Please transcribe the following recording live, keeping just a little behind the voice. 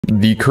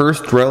the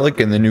Cursed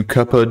Relic and the new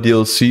Cuphead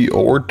DLC,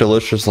 or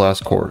Delicious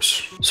Last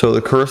Course. So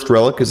the Cursed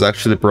Relic is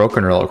actually the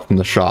broken relic from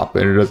the shop,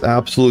 and it does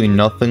absolutely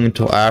nothing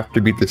until after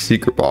you beat the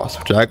secret boss,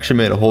 which I actually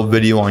made a whole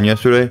video on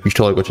yesterday. You should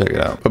totally go check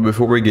it out. But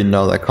before we get into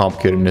all that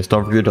complicatedness,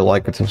 don't forget to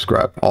like and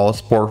subscribe. All the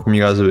support from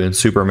you guys have been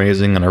super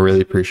amazing, and I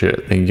really appreciate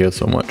it. Thank you guys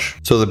so much.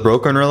 So the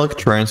broken relic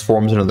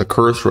transforms into the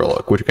Cursed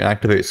Relic, which can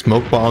activate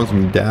smoke bombs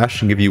when you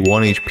dash and give you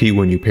 1 HP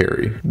when you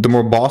parry. The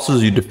more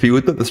bosses you defeat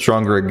with it, the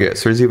stronger it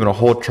gets. There's even a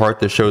whole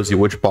chart that shows you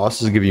which bosses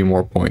give you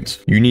more points.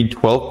 You need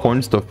 12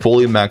 points to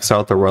fully max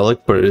out the relic,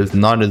 but it is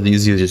not as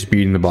easy as just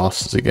beating the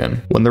bosses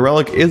again. When the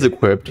relic is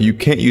equipped, you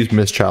can't use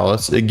Mist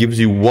Chalice. It gives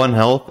you 1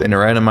 health and it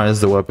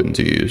randomizes the weapon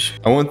to use.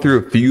 I went through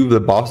a few of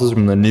the bosses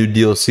from the new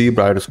DLC,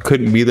 but I just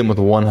couldn't beat them with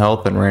 1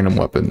 health and random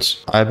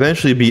weapons. I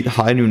eventually beat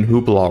High Noon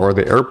Hoopla, or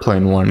the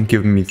airplane one,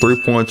 giving me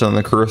 3 points on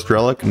the Cursed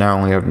Relic. Now I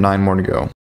only have 9 more to go.